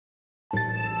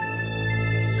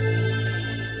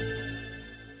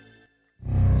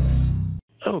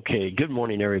Okay, good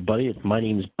morning, everybody. My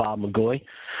name is Bob McGoy.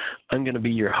 I'm going to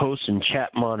be your host and chat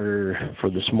monitor for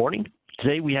this morning.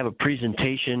 Today we have a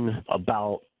presentation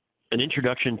about an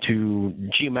introduction to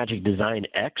Geomagic Design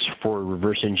X for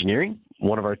reverse engineering.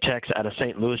 One of our techs out of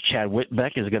St. Louis, Chad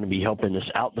Whitbeck, is going to be helping us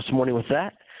out this morning with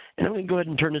that. And I'm going to go ahead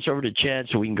and turn this over to Chad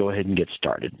so we can go ahead and get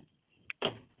started.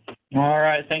 All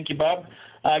right, thank you, Bob.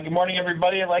 Good morning,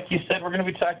 everybody. Like you said, we're going to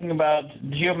be talking about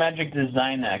Geomagic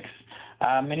Design X.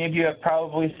 Many of you have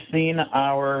probably seen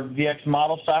our VX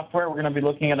model software. We're going to be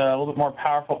looking at a little bit more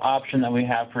powerful option that we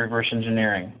have for reverse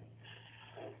engineering.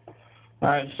 All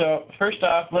right, so first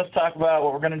off, let's talk about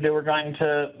what we're going to do. We're going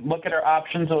to look at our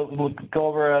options. We'll go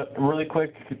over a really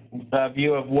quick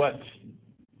view of what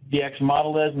VX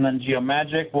model is, and then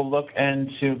Geomagic. We'll look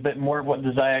into a bit more of what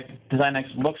Design X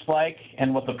looks like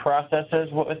and what the process is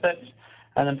with it,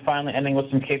 and then finally ending with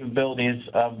some capabilities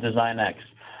of Design X.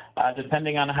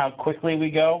 Depending on how quickly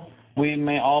we go, we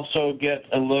may also get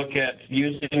a look at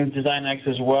using Design X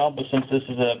as well, but since this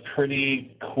is a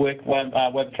pretty quick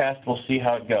webcast, we'll see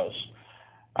how it goes.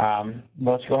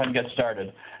 Let's go ahead and get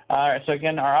started. All right, so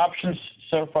again, our options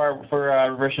so far for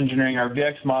reverse engineering are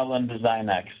VX model and Design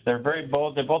X. They're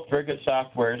both very good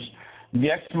softwares.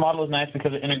 VX model is nice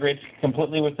because it integrates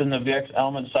completely within the VX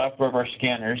element software of our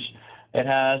scanners. It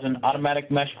has an automatic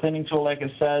mesh cleaning tool, like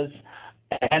it says,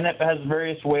 and it has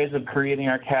various ways of creating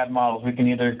our CAD models. We can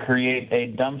either create a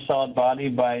dumb solid body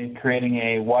by creating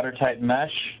a watertight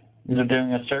mesh, either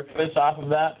doing a surface off of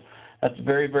that. That's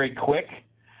very, very quick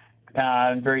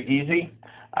and very easy.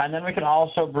 And then we can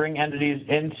also bring entities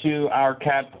into our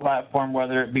CAD platform,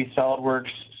 whether it be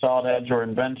SolidWorks, Solid Edge, or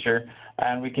Inventor,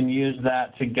 and we can use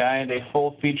that to guide a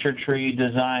full feature tree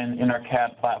design in our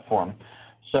CAD platform.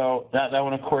 So that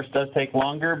one, of course, does take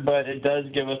longer, but it does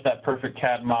give us that perfect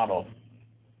CAD model.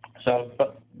 So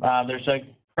there's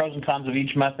pros and cons of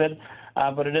each method,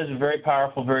 but it is a very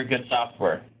powerful, very good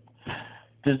software.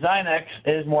 Design X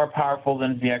is more powerful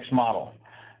than VX model.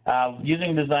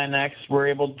 Using Design X,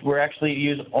 we're actually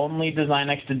use only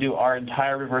Design X to do our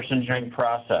entire reverse engineering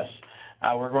process.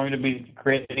 We're going to be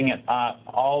creating it,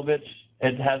 all of it.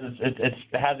 It has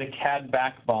a CAD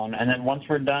backbone, and then once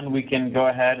we're done, we can go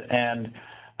ahead and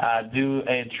do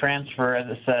a transfer, as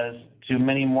it says, to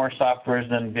many more softwares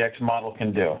than VX model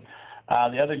can do.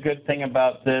 The other good thing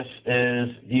about this is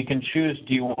you can choose,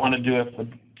 do you want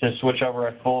to switch over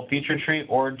a full feature tree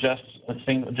or just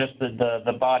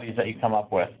the bodies that you come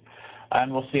up with.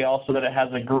 And we'll see also that it has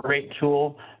a great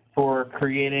tool for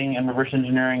creating and reverse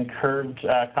engineering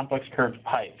complex curved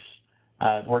pipes.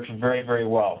 It works very, very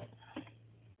well.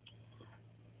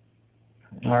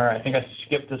 All right, I think I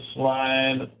skipped a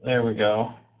slide. There we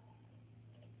go.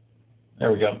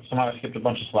 There we go. Somehow I skipped a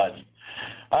bunch of slides.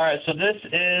 All right, so this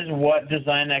is what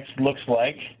Design X looks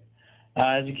like.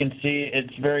 As you can see,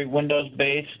 it's very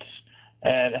Windows-based.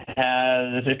 It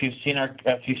has, if you've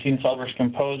seen SolidWorks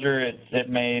Composer, it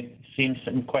may seem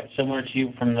quite similar to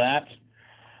you from that.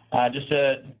 Just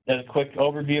a quick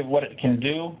overview of what it can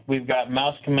do. We've got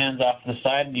mouse commands off to the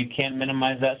side. You can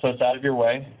minimize that so it's out of your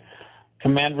way.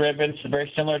 Command ribbons,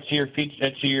 very similar to your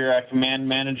command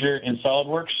manager in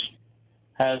SolidWorks.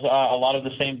 Has a lot of the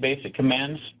same basic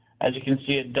commands. As you can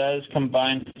see, it does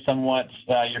combine somewhat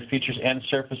your features and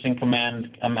surfacing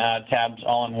command tabs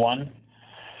all in one.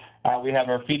 We have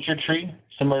our feature tree,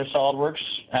 similar to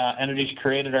SolidWorks. Entities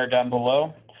created are down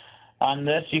below. On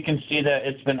this, you can see that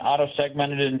it's been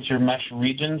auto-segmented into mesh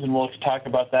regions, and we'll talk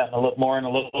about that a little more in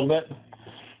a little bit.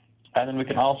 And then we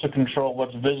can also control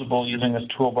what's visible using this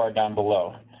toolbar down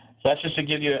below. So that's just to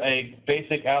give you a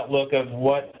basic outlook of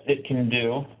what it can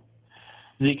do.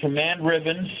 The command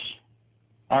ribbons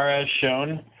are as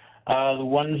shown. The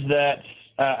ones that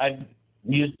I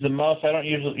use the most, I don't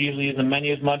usually use the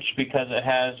menu as much because it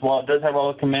has, while it does have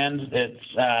all the commands,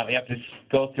 you have to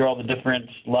go through all the different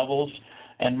levels,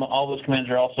 and all those commands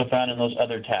are also found in those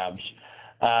other tabs.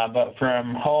 But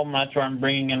from home, that's where I'm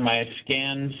bringing in my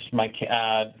scans, my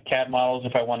CAD models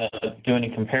if I want to do any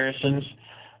comparisons.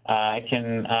 I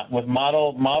can, with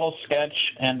model sketch,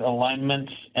 and alignment,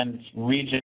 and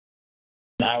region,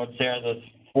 I would say are the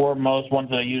four most ones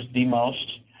that I use the most.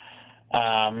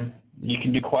 You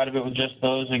can do quite a bit with just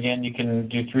those. Again, you can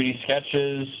do 3D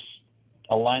sketches,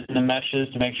 align the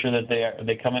meshes to make sure that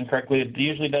they come in correctly. It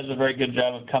usually does a very good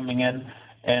job of coming in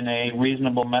a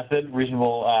reasonable method,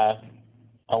 reasonable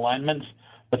alignment,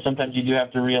 but sometimes you do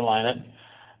have to realign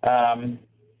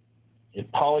it.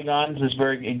 Polygons is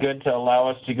very good to allow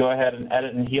us to go ahead and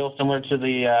edit and heal, similar to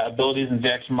the abilities in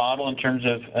VX model in terms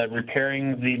of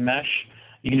repairing the mesh.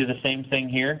 You can do the same thing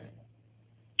here.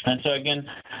 And so again,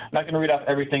 I'm not going to read off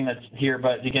everything that's here,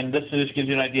 but again, this just gives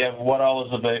you an idea of what all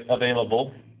is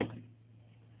available.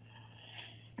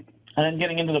 And then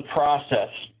getting into the process.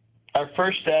 Our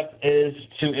first step is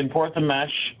to import the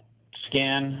mesh,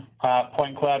 scan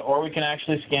point cloud, or we can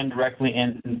actually scan directly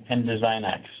in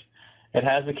DesignX. It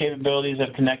has the capabilities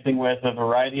of connecting with a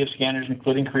variety of scanners,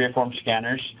 including Creaform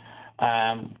scanners.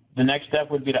 The next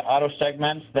step would be to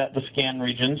auto-segment the scan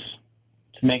regions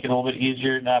to make it a little bit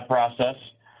easier to process.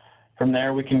 From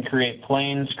there, we can create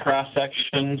planes,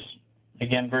 cross-sections,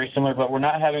 again, very similar, but we're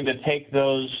not having to take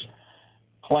those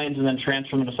planes and then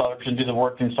transfer them to SolidWorks and do the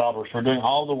work in SolidWorks. We're doing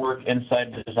all the work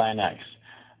inside DesignX.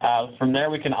 From there,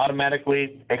 we can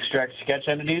automatically extract sketch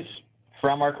entities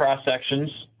from our cross-sections,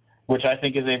 which I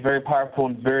think is a very powerful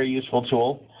and very useful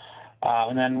tool.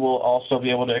 And then we'll also be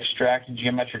able to extract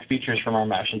geometric features from our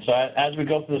mesh. And so as we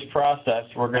go through this process,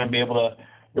 we're going to be able to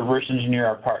reverse engineer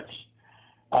our parts.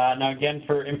 Now again,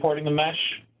 for importing the mesh,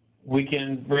 we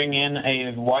can bring in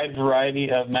a wide variety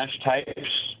of mesh types.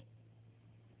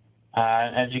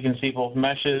 As you can see, both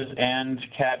meshes and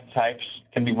CAD types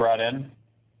can be brought in.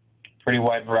 Pretty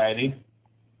wide variety.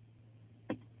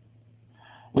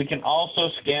 We can also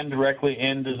scan directly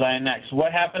in DesignX.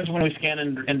 What happens when we scan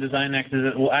in DesignX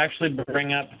is it will actually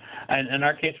bring up, and in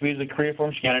our case we use the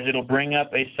Creaform scanners, it'll bring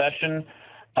up a session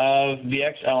of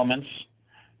VX elements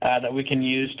that we can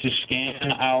use to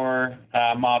scan our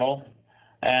model.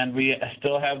 And we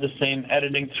still have the same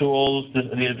editing tools,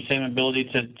 the same ability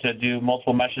to do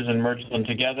multiple meshes and merge them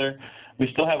together. We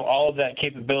still have all of that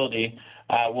capability.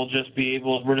 We'll just be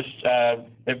able,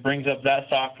 it brings up that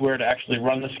software to actually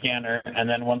run the scanner, and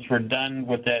then once we're done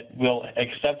with it, we'll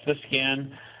accept the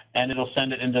scan, and it'll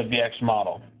send it into VX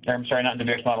model. Or, I'm sorry, not into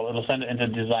VX model, it'll send it into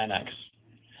DesignX.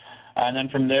 And then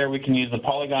from there, we can use the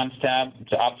Polygons tab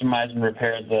to optimize and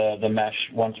repair the mesh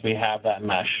once we have that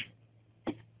mesh.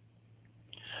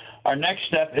 Our next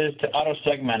step is to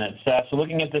auto-segment it. So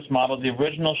looking at this model, the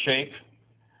original shape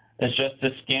is just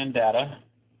the scan data.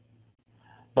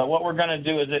 But what we're going to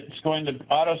do is it's going to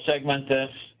auto-segment this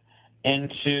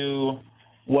into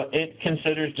what it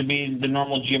considers to be the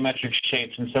normal geometric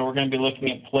shapes. And so we're going to be looking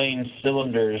at planes,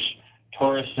 cylinders,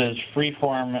 toruses,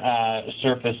 freeform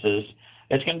surfaces.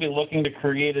 It's going to be looking to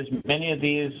create as many of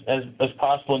these as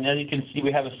possible. And as you can see,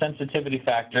 we have a sensitivity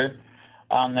factor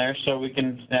on there, so we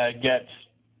can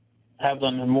have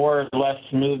them more or less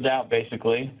smoothed out,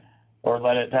 basically, or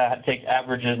let it take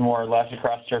averages more or less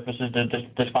across surfaces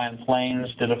to define planes,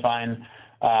 to define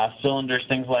cylinders,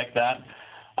 things like that.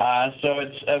 So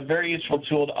it's a very useful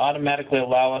tool to automatically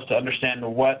allow us to understand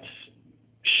what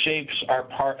shapes are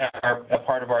a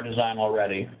part of our design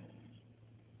already.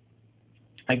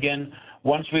 Again,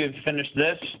 once we've finished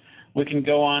this, we can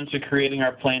go on to creating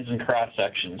our planes and cross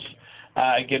sections.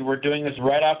 Again, we're doing this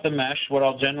right off the mesh. What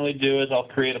I'll generally do is I'll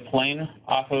create a plane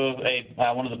off of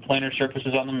one of the planar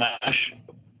surfaces on the mesh.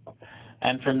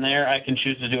 And from there, I can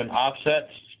choose to do an offset,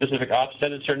 specific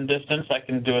offset at a certain distance. I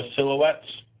can do a silhouette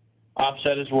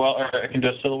offset as well, or I can do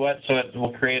a silhouette, so it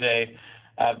will create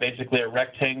basically a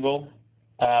rectangle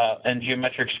and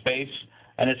geometric space,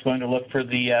 and it's going to look for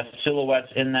the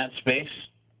silhouettes in that space.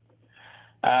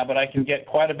 But I can get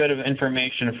quite a bit of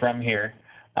information from here.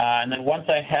 And then once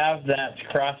I have that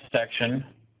cross-section,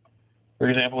 for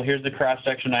example, here's the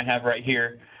cross-section I have right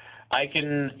here, I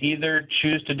can either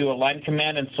choose to do a line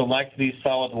command and select these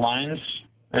solid lines,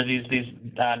 or the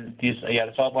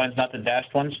solid lines, not the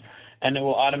dashed ones, and it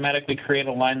will automatically create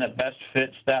a line that best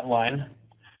fits that line.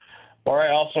 Or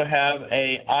I also have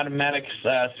a automatic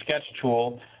sketch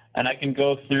tool, and I can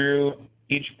go through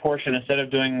each portion. Instead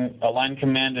of doing a line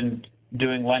command and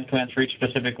doing line commands for each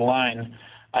specific line,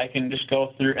 I can just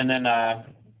go through and then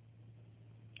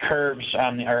curves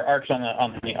or arcs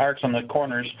on the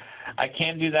corners. I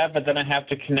can do that, but then I have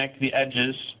to connect the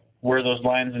edges where those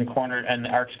lines and corner and the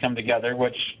arcs come together,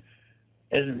 which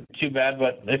isn't too bad,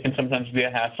 but it can sometimes be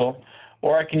a hassle.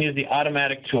 Or I can use the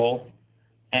automatic tool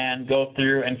and go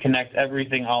through and connect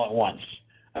everything all at once.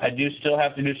 I do still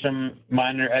have to do some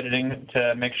minor editing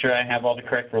to make sure I have all the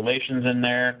correct relations in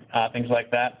there, things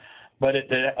like that. But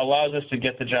it allows us to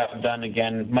get the job done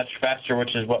again much faster,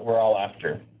 which is what we're all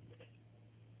after.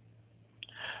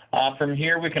 From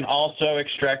here, we can also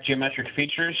extract geometric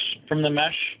features from the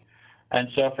mesh. And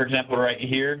so, for example, right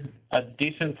here, a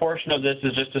decent portion of this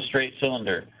is just a straight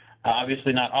cylinder.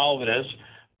 Obviously, not all of it is,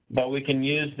 but we can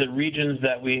use the regions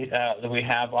that we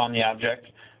have on the object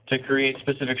to create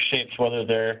specific shapes, whether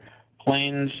they're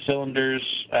planes, cylinders,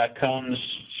 cones,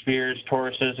 spheres,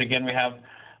 toruses. Again, we have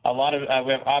a lot of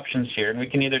we have options here, and we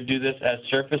can either do this as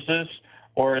surfaces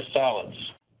or as solids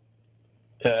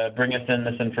to bring us in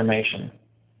this information.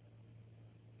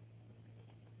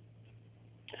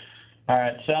 All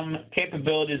right, some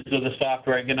capabilities of the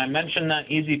software. Again, I mentioned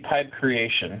that easy pipe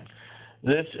creation.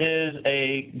 This is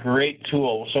a great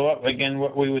tool. So again,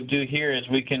 what we would do here is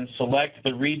we can select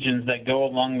the regions that go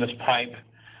along this pipe,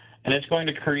 and it's going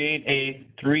to create a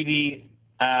 3D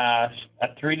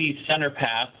center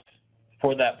path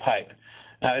for that pipe.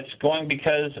 Now it's going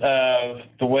because of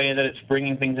the way that it's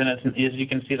bringing things in. As you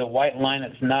can see, the white line,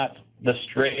 it's not the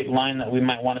straight line that we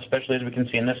might want, especially as we can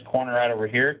see in this corner right over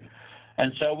here.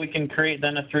 And so we can create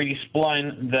then a 3D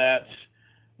spline that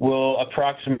will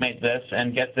approximate this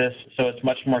and get this so it's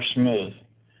much more smooth.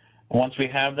 Once we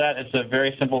have that, it's a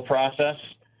very simple process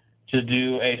to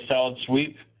do a solid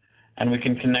sweep, and we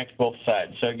can connect both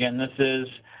sides. So again, this is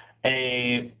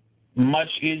a much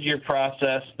easier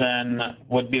process than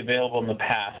would be available in the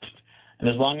past. And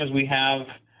as long as we have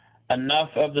enough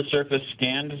of the surface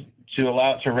scanned to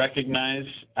allow it to recognize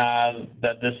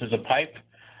that this is a pipe,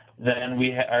 then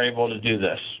we are able to do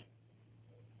this.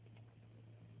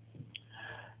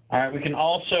 All right, we can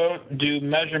also do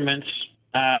measurements,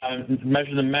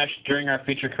 measure the mesh during our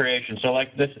feature creation. So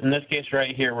like this, in this case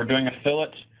right here, we're doing a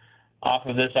fillet off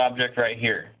of this object right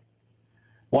here.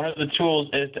 One of the tools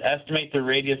is to estimate the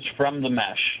radius from the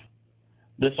mesh.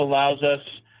 This allows us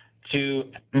to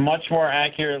much more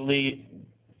accurately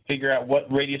figure out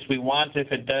what radius we want.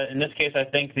 If it does, in this case, I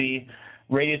think the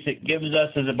radius it gives us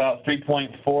is about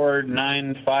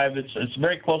 3.495. It's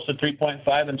very close to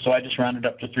 3.5, and so I just rounded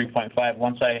up to 3.5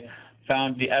 once I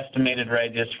found the estimated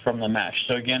radius from the mesh.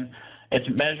 So again, it's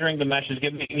measuring the mesh, is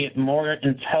giving it more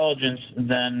intelligence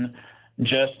than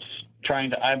just trying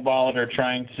to eyeball it or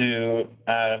trying to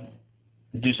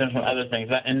do some other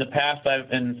things. In the past,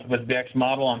 with VX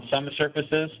Model on some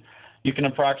surfaces, you can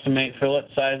approximate fillet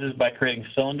sizes by creating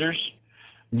cylinders,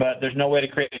 but there's no way to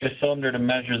create a cylinder to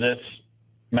measure this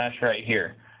mesh right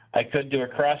here. I could do a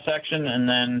cross-section and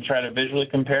then try to visually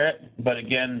compare it, but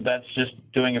again, that's just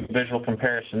doing a visual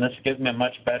comparison. This gives me a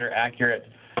much better accurate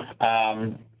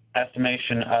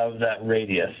estimation of that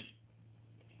radius.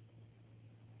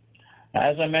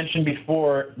 As I mentioned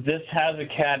before, this has a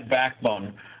CAD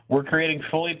backbone. We're creating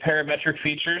fully parametric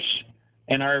features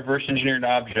in our reverse engineered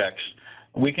objects.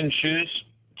 We can choose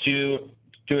to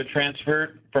do a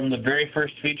transfer from the very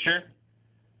first feature.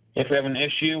 If we have an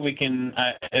issue, we can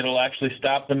it'll actually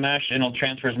stop the mesh and it'll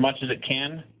transfer as much as it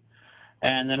can,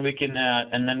 and then we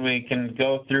can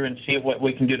go through and see what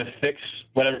we can do to fix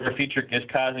whatever feature is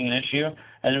causing an issue,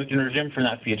 and then we can resume from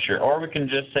that feature. Or we can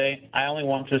just say, I only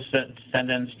want to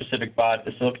send in specific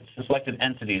selected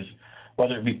entities,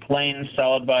 whether it be planes,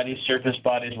 solid bodies, surface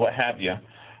bodies, what have you.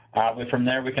 From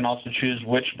there, we can also choose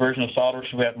which version of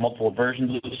SolidWorks. We have multiple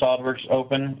versions of SolidWorks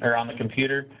open or on the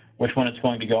computer, which one it's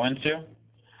going to go into.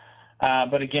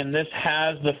 But again, this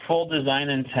has the full design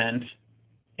intent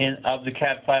of the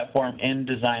CAD platform in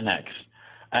DesignX.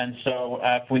 And so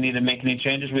if we need to make any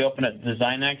changes, we open up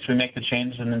DesignX, we make the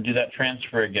changes, and then do that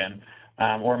transfer again.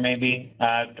 Or maybe,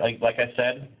 like I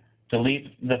said,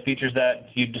 delete the features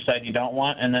that you decide you don't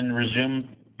want, and then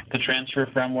resume the transfer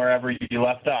from wherever you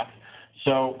left off.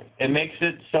 So it makes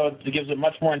it so it gives it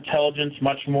much more intelligence,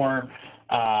 much more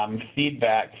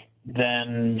feedback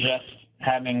than just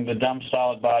having the dumb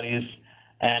solid bodies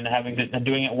and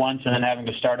doing it once and then having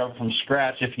to start over from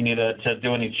scratch if you need to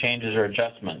do any changes or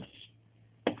adjustments.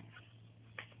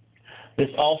 This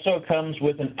also comes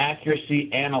with an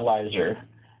accuracy analyzer.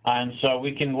 And so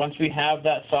we can, once we have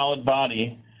that solid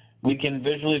body, we can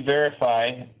visually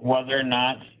verify whether or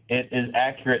not it is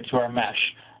accurate to our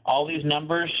mesh. All these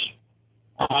numbers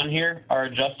on here are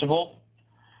adjustable,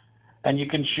 and you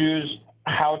can choose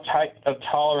how tight of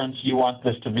tolerance you want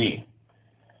this to be.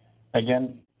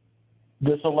 Again,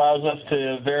 this allows us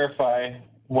to verify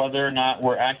whether or not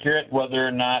we're accurate, whether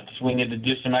or not we need to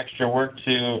do some extra work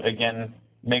to, again,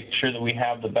 make sure that we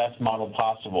have the best model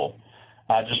possible.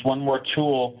 Just one more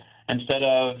tool, instead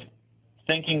of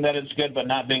thinking that it's good but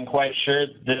not being quite sure,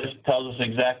 this tells us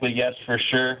exactly, yes, for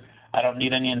sure. I don't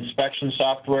need any inspection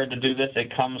software to do this.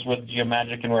 It comes with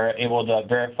Geomagic, and we're able to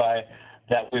verify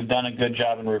that we've done a good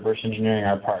job in reverse engineering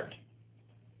our part.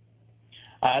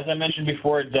 As I mentioned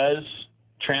before, it does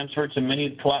transfer to many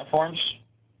platforms.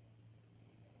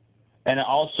 And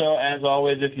also, as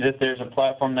always, if there's a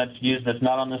platform that's used that's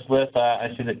not on this list,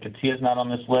 I see that CATIA is not on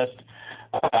this list.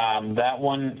 That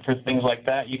one, for things like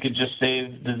that, you could just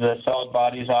save the solid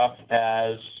bodies off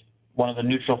as one of the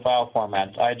neutral file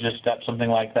formats. I just stepped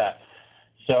something like that.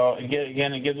 So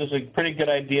again, it gives us a pretty good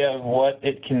idea of what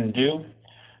it can do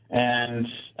and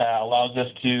allows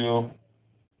us to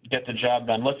get the job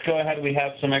done. Let's go ahead. We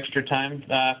have some extra time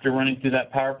after running through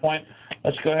that PowerPoint.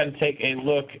 Let's go ahead and take a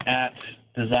look at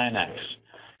DesignX.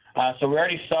 So we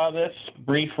already saw this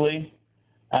briefly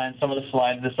and some of the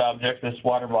slides, this object, this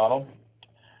water bottle.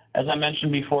 As I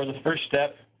mentioned before, the first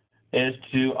step is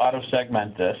to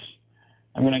auto-segment this.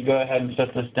 I'm going to go ahead and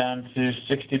set this down to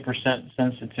 60%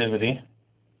 sensitivity.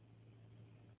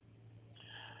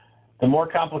 The more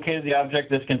complicated the object,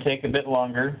 this can take a bit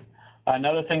longer.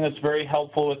 Another thing that's very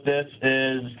helpful with this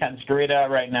is kind of straight out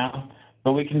right now,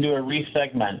 but we can do a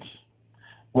resegment,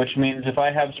 which means if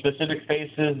I have specific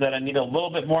faces that I need a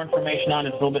little bit more information on,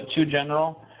 it's a little bit too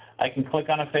general, I can click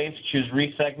on a face, choose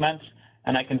resegment,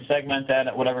 and I can segment that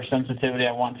at whatever sensitivity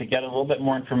I want to get a little bit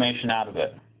more information out of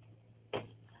it.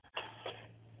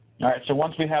 All right, so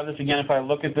once we have this, again, if I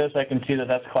look at this, I can see that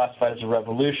that's classified as a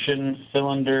revolution,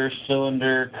 cylinder,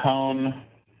 cone.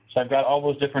 So I've got all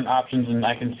those different options, and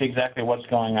I can see exactly what's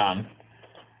going on. I'm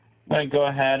going to go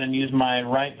ahead and use my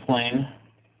right plane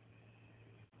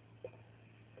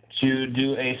to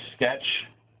do a sketch.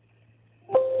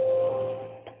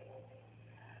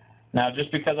 Now,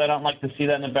 just because I don't like to see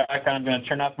that in the background, I'm going to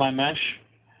turn off my mesh,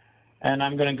 and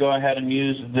I'm going to go ahead and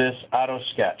use this auto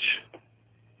sketch.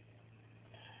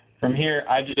 From here,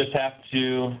 I just have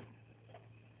to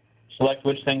select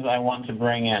which things I want to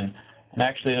bring in. And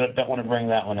actually, I don't want to bring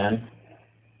that one in,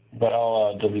 but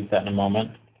I'll delete that in a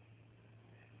moment.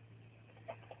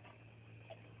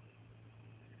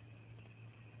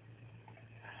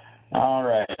 All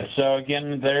right, so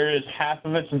again, there is half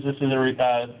of it. Since this is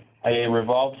a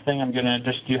revolved thing, I'm going to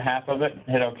just do half of it,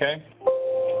 hit OK.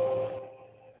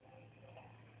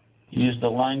 Use the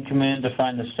line command to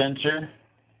find the center.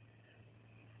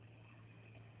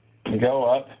 Go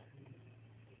up.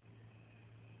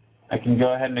 I can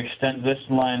go ahead and extend this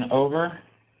line over.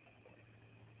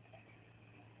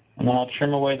 And then I'll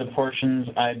trim away the portions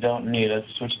I don't need. Let's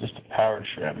switch this to power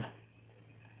trim.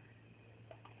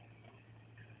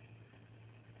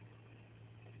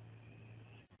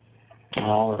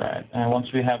 All right, and once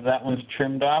we have that one's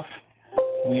trimmed off,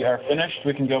 we are finished.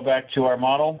 We can go back to our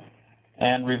model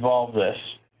and revolve this.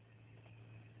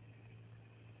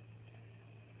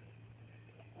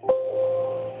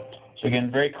 So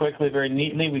again, very quickly, very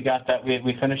neatly, we got that.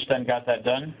 We finished and got that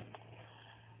done.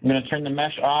 I'm going to turn the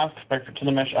mesh off, back to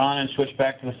the mesh on, and switch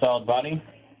back to the solid body.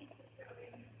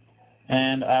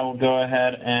 And I will go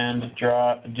ahead and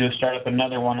start up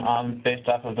another one based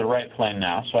off of the right plane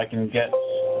now, so I can get.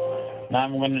 Now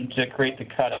I'm going to create the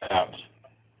cutout.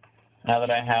 Now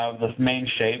that I have the main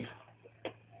shape.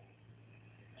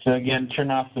 So again,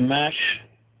 turn off the mesh.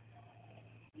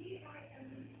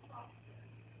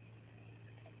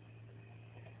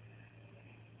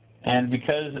 And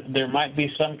because there might be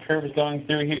some curves going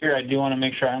through here, I do want to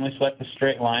make sure I only select the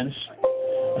straight lines.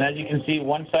 And as you can see,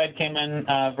 one side came in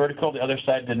vertical, the other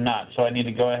side did not. So I need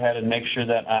to go ahead and make sure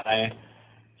that I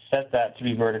set that to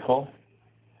be vertical,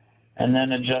 and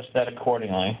then adjust that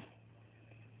accordingly.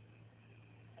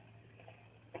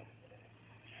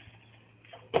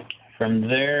 From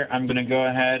there, I'm going to go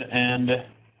ahead and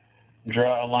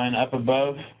draw a line up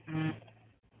above,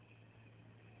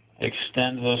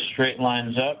 extend those straight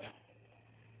lines up,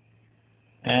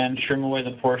 and trim away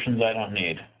the portions I don't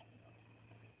need.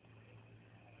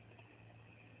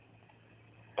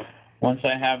 Once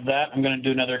I have that, I'm going to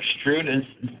do another extrude, and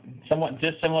somewhat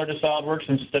dissimilar to SolidWorks.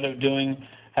 Instead of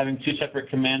having two separate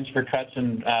commands for cuts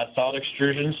and solid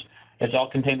extrusions, it's all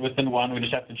contained within one. We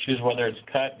just have to choose whether it's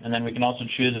cut, and then we can also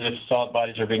choose if solid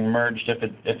bodies are being merged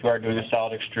if we are doing a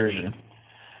solid extrusion.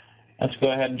 Let's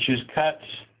go ahead and choose cut.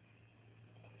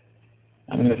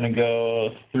 I'm going to go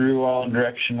through all in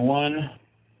direction 1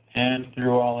 and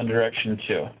through all in direction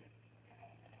 2.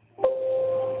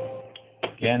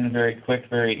 Again, very quick,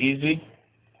 very easy.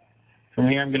 From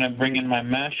here, I'm going to bring in my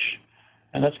mesh.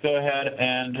 And let's go ahead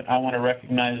and I want to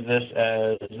recognize this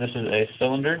as this is a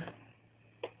cylinder.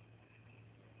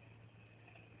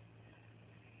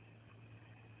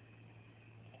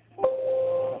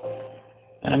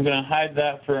 And I'm going to hide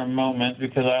that for a moment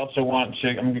because I also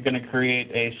I'm going to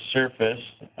create a surface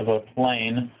of a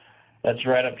plane that's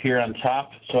right up here on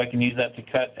top, so I can use that to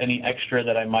cut any extra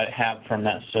that I might have from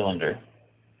that cylinder.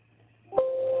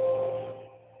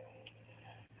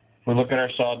 If we look at our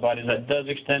solid bodies, that does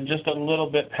extend just a little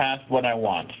bit past what I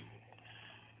want.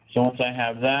 So once I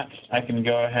have that, I can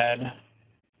go ahead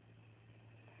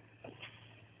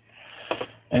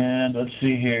and let's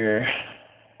see here.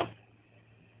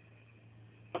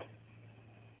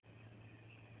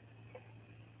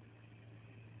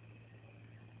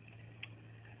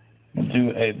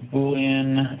 Do a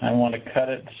Boolean. I want to cut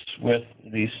it with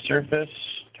the surface.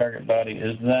 Target body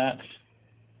is that.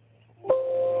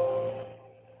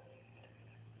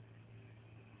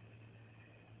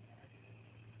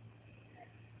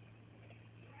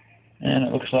 And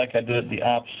it looks like I did the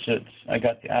opposite. I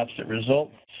got the opposite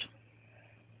results.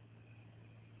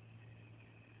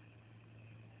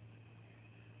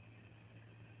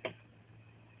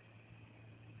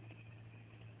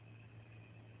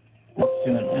 Let's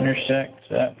do an intersect.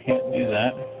 Can't do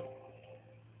that.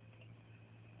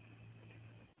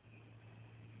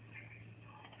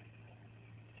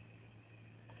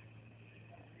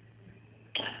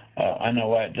 Oh, I know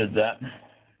why it did that.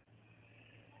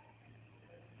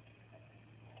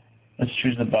 Let's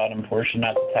choose the bottom portion,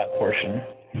 not the top portion.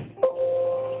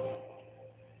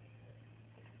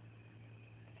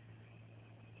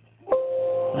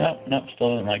 Nope,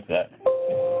 still doesn't like that.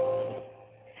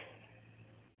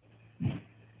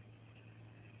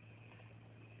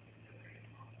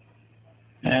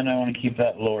 And I want to keep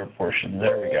that lower portion.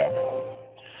 There we go.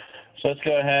 So let's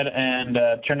go ahead and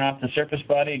turn off the surface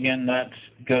body. Again, that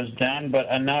goes down, but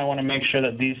now I want to make sure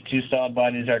that these two solid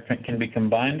bodies can be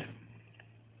combined.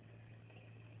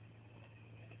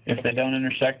 If they don't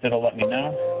intersect, it'll let me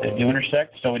know. They do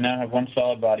intersect, so we now have one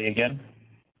solid body again.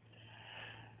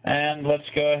 And let's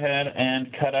go ahead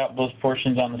and cut out those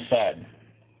portions on the side.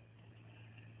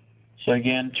 So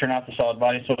again, turn off the solid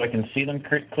body so I can see them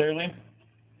clearly.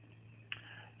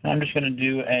 I'm just going to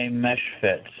do a mesh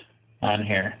fit on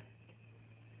here.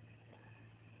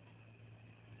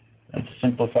 Let's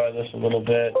simplify this a little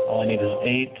bit. All I need is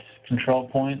 8 control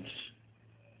points.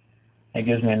 That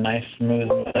gives me a nice smooth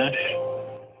mesh.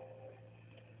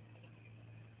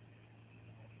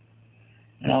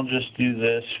 And I'll just do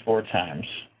this 4 times.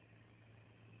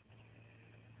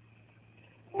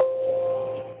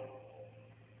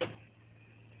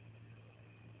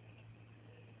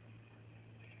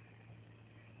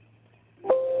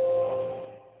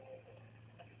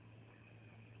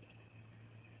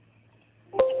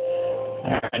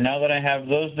 Alright, now that I have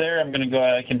those there, I'm going to go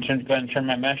ahead and turn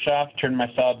my mesh off, turn my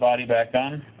solid body back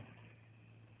on.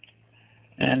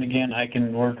 And again, I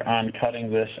can work on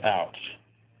cutting this out.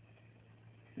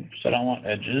 So I don't want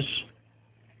edges,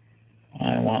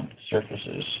 I want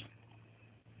surfaces.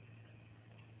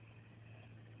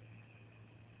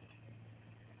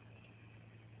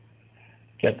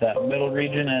 Get that middle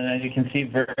region, and as you can see,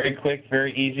 very quick,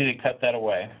 very easy to cut that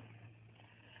away.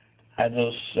 Hide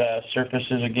those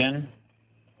surfaces again.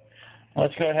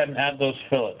 Let's go ahead and add those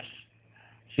fillets.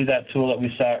 See that tool that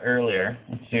we saw earlier?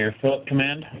 Let's see your fillet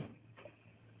command. I'm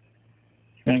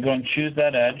going to go and choose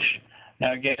that edge.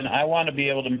 Now again, I want to be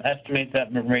able to estimate that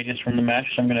radius from the mesh,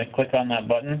 so I'm going to click on that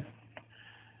button.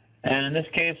 And in this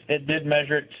case, it did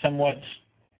measure it somewhat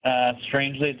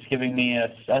strangely. It's giving me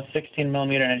a 16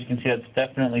 millimeter, and as you can see, that's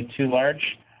definitely too large.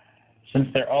 Since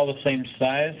they're all the same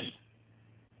size,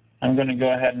 I'm going to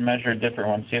go ahead and measure a different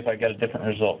one, see if I get a different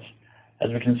result. As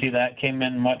we can see, that came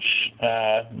in much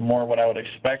more what I would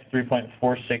expect,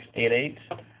 3.4688.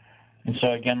 And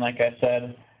so again, like I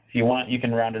said, if you want, you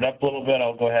can round it up a little bit.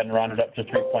 I'll go ahead and round it up to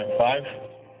 3.5,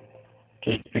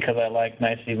 just because I like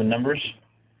nice even numbers.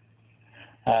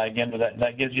 Again,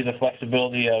 that gives you the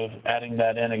flexibility of adding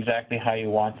that in exactly how you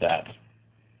want that.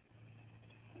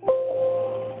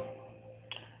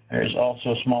 There's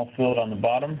also a small fillet on the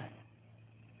bottom.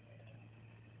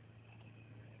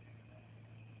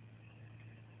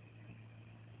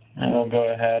 And we'll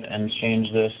go ahead and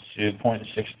change this to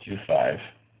 0.625.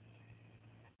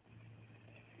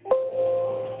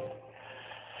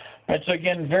 All right, so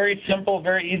again, very simple,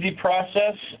 very easy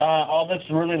process. All that's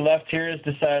really left here is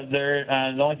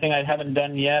the only thing I haven't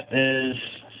done yet is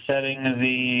setting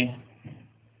the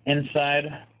inside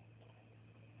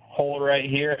hole right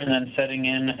here and then setting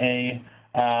in a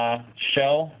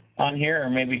shell on here, or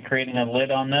maybe creating a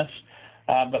lid on this.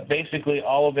 But basically,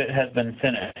 all of it has been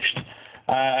finished.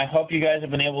 I hope you guys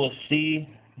have been able to see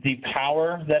the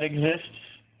power that exists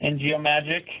in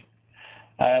Geomagic.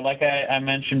 Like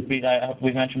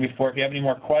we've mentioned before, if you have any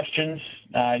more questions,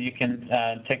 you can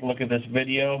take a look at this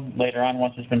video later on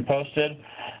once it's been posted.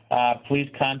 Please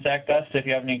contact us if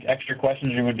you have any extra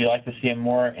questions or would you like to see a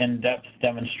more in-depth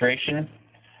demonstration.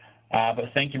 But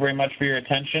thank you very much for your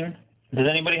attention. Does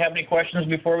anybody have any questions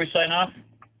before we sign off?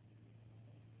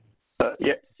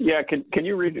 Yeah. Can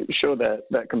you show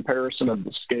that comparison of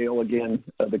the scale again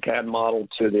of the CAD model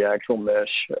to the actual mesh?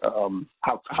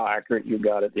 How accurate you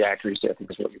got it? The accuracy, I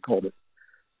think, is what you called it.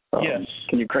 Yes.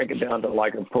 Can you crank it down to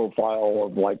like a profile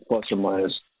of like plus or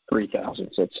minus 0.003,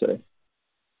 let's say,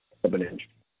 of an inch?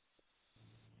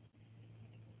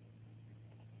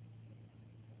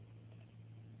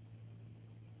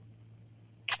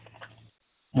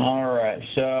 All right.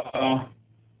 So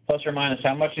plus or minus,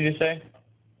 how much did you say?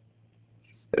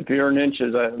 If you're in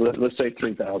inches, let's say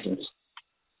 0.003.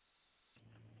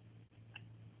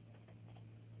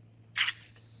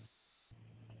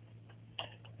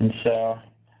 And so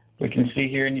we can see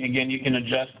here, and again, you can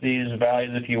adjust these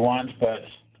values if you want, but.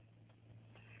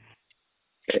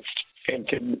 And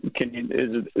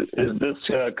is this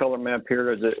color map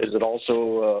here, is it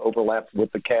also overlapped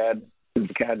with the CAD? Is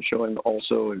the CAD showing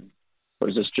also, or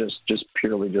is this just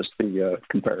purely just the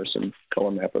comparison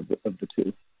color map of the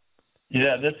two?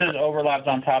 Yeah, this is overlapped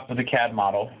on top of the CAD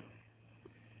model.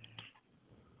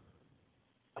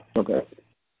 Okay.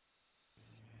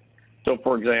 So,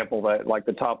 for example, that like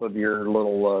the top of your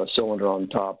little cylinder on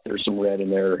top, there's some red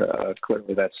in there.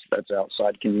 Clearly, that's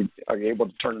outside. Are you able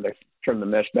to turn the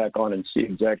mesh back on and see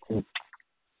exactly?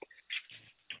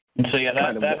 And so yeah,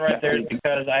 that right there is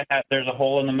because there's a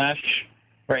hole in the mesh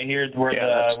right here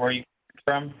where you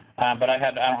come from, but I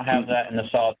don't have that in the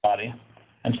solid body,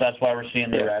 and so that's why we're seeing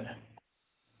the red.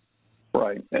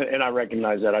 Right, and I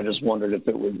recognize that. I just wondered if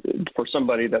it was for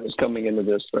somebody that was coming into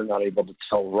this, they're not able to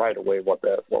tell right away what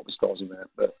was causing that.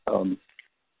 But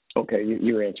okay,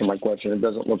 you answered my question. It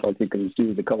doesn't look like you can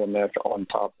do the color mesh on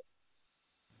top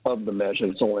of the mesh.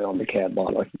 It's only on the CAD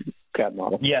model.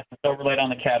 Yes, it's overlaid on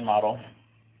the CAD model.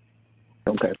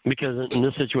 Okay. Because in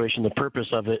this situation, the purpose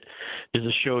of it is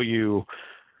to show you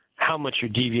how much you're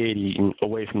deviating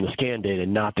away from the scan data,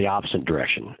 not the opposite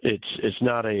direction. It's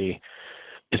not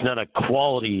a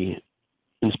quality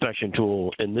inspection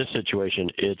tool in this situation.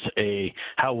 It's a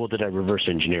how well did I reverse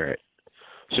engineer it.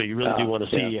 So you really do want to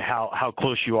see how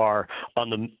close you are on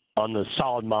the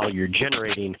solid model you're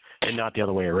generating, and not the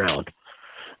other way around.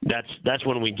 That's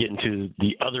when we get into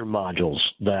the other modules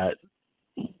that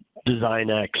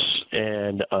DesignX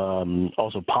and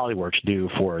also PolyWorks do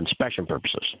for inspection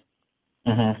purposes.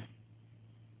 Mm-hmm.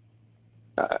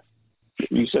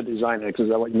 You said DesignX. Is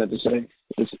that what you meant to say?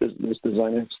 This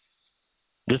DesignX?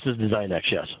 This is DesignX,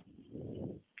 yes.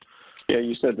 Yeah,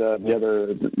 you said the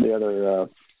other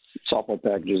software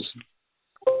packages.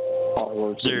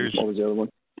 PolyWorks. What was the other one?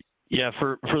 Yeah,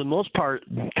 for the most part,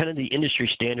 kind of the industry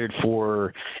standard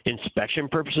for inspection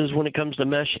purposes when it comes to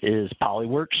mesh is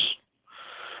PolyWorks.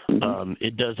 Mm-hmm.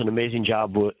 It does an amazing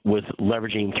job with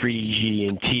leveraging 3D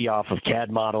and T off of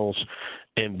CAD models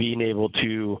and being able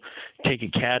to take a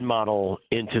CAD model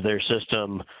into their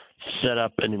system, set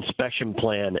up an inspection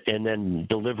plan, and then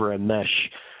deliver a mesh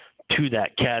to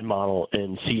that CAD model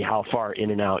and see how far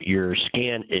in and out your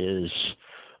scan is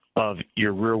of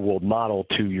your real-world model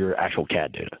to your actual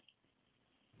CAD data.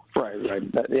 Right.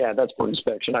 That's for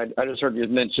inspection. I just heard you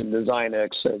mention DesignX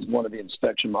as one of the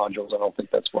inspection modules. I don't think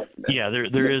that's what you meant. Yeah,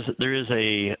 there is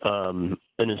an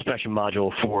inspection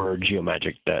module for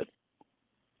Geomagic that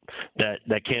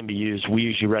can be used. We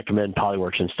usually recommend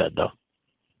PolyWorks instead, though.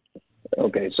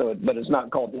 Okay, but it's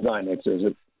not called DesignX, is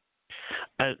it?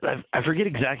 I forget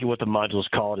exactly what the module is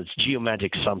called. It's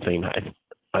Geomagic something.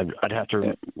 I'd have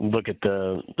to look at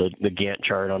the Gantt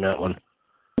chart on that one.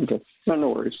 Okay,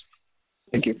 no worries.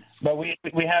 Thank you. But we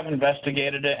have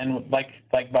investigated it, and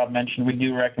like Bob mentioned, we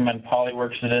do recommend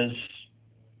PolyWorks. It is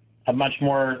a much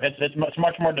more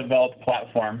developed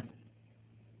platform.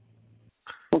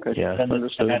 Okay. Yeah.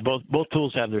 So both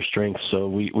tools have their strengths. So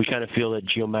we kind of feel that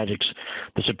Geomagic's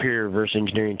the superior reverse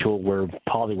engineering tool, where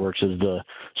PolyWorks is the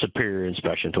superior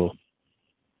inspection tool.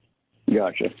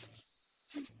 Gotcha.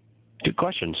 Good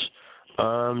questions.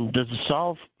 Does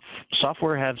the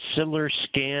software have similar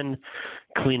scan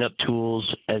cleanup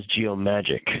tools as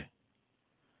Geomagic?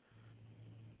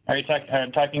 Are you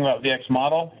talking about VX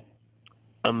Model?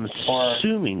 I'm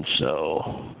assuming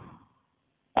so.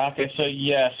 Okay, so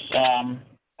yes, I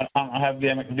don't have the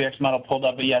VX Model pulled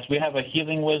up, but yes, we have a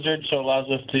healing wizard, so it allows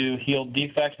us to heal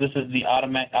defects. This is the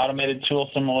automated tool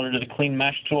similar to the clean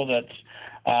mesh tool that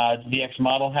VX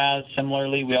Model has.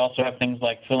 Similarly, we also have things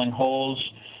like filling holes,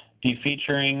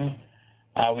 defeaturing.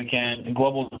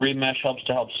 Global remesh helps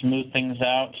to help smooth things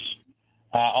out.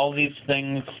 All these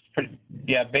things,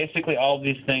 basically all of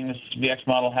these things VX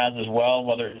Model has as well,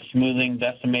 whether it's smoothing,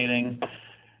 decimating,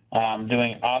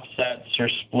 doing offsets or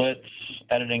splits,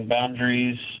 editing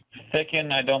boundaries.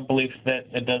 Thicken, I don't believe that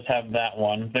it does have that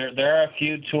one. There are a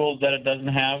few tools that it doesn't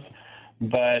have,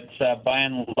 but by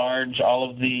and large, all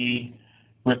of the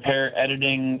repair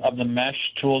editing of the mesh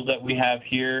tools that we have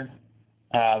here,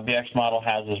 VX Model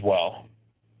has as well.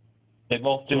 They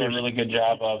both do a really good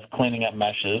job of cleaning up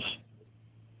meshes.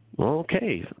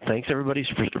 Okay. Thanks, everybody,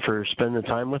 for spending the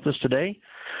time with us today.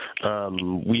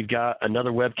 We've got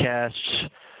another webcast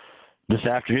this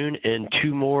afternoon and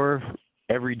 2 more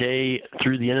every day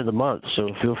through the end of the month. So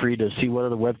feel free to see what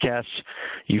other webcasts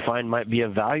you find might be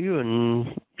of value, and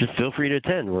just feel free to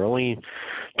attend. We're only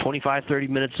 25, 30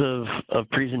 minutes of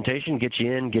presentation, get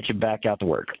you in, get you back out to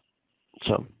work.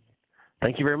 So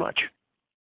thank you very much.